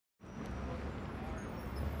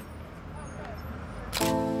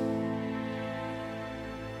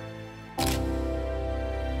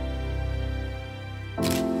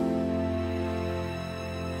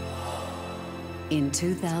In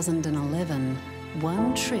 2011,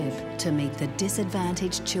 one trip to meet the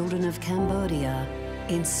disadvantaged children of Cambodia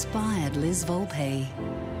inspired Liz Volpe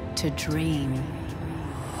to dream.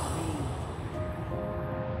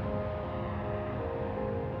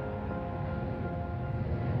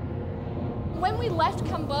 When we left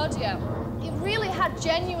Cambodia, it really had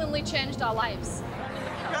genuinely changed our lives.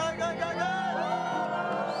 Go, go, go, go!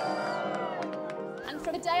 And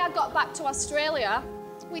from the day I got back to Australia,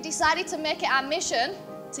 we decided to make it our mission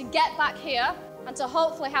to get back here and to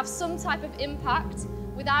hopefully have some type of impact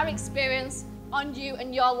with our experience on you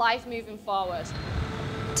and your life moving forward.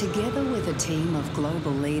 Together with a team of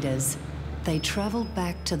global leaders, they travelled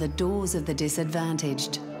back to the doors of the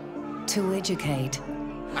disadvantaged to educate,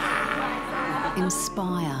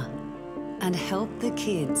 inspire, and help the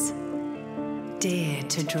kids dare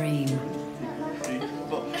to dream.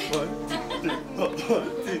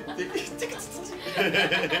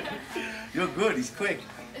 You're good, he's quick.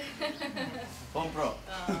 Bro.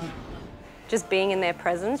 Just being in their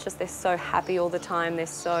presence, they're so happy all the time, they're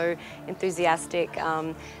so enthusiastic,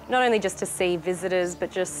 not only just to see visitors,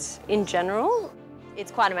 but just in general.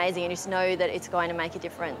 It's quite amazing, and you just know that it's going to make a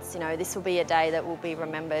difference. You know, this will be a day that will be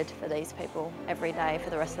remembered for these people every day for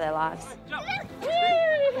the rest of their lives.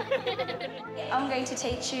 I'm going to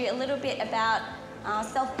teach you a little bit about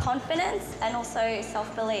self-confidence and also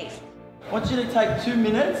self-belief. I want you to take 2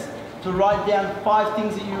 minutes to write down 5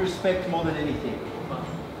 things that you respect more than anything.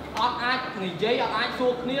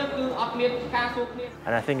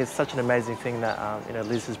 And I think it's such an amazing thing that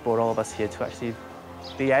Liz has brought all of us here to actually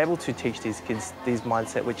be able to teach these kids these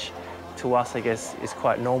mindset, which to us, I guess, is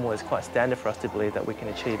quite normal. It's quite standard for us to believe that we can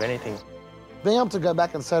achieve anything. Being able to go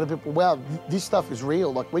back and say to people, wow, this stuff is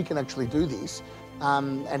real, like we can actually do this.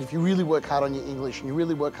 And if you really work hard on your English and you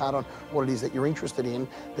really work hard on what it is that you're interested in,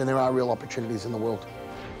 then there are real opportunities in the world.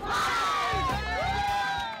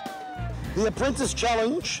 The Apprentice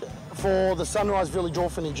Challenge for the Sunrise Village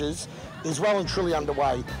orphanages is well and truly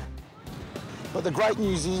underway. But the great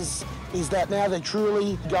news is that now they're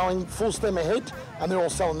truly going full steam ahead and they're all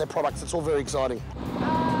selling their products. It's all very exciting.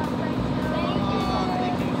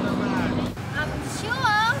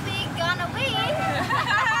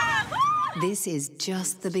 This is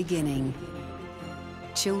just the beginning.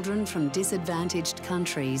 Children from disadvantaged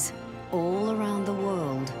countries all around the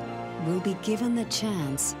world will be given the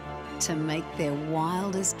chance to make their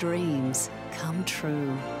wildest dreams come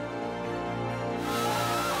true.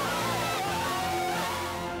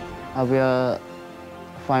 I will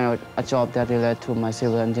find out a job that relates to my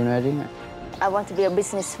civil engineering. I want to be a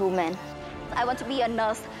businesswoman. I want to be a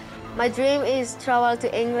nurse. My dream is travel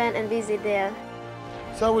to England and visit there.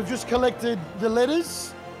 So we've just collected the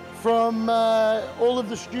letters from all of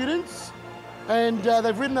the students, and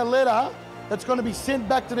they've written a letter that's going to be sent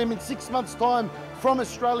back to them in 6 months' time from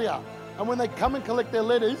Australia. And when they come and collect their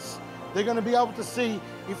letters, they're going to be able to see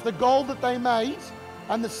if the goal that they made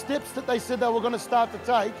and the steps that they said they were going to start to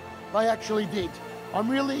take, they actually did. I'm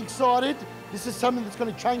really excited. This is something that's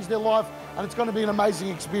going to change their life, and it's going to be an amazing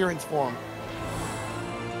experience for them.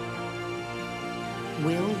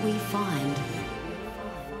 Will we find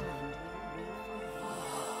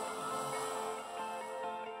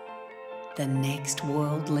the next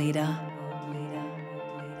world leader?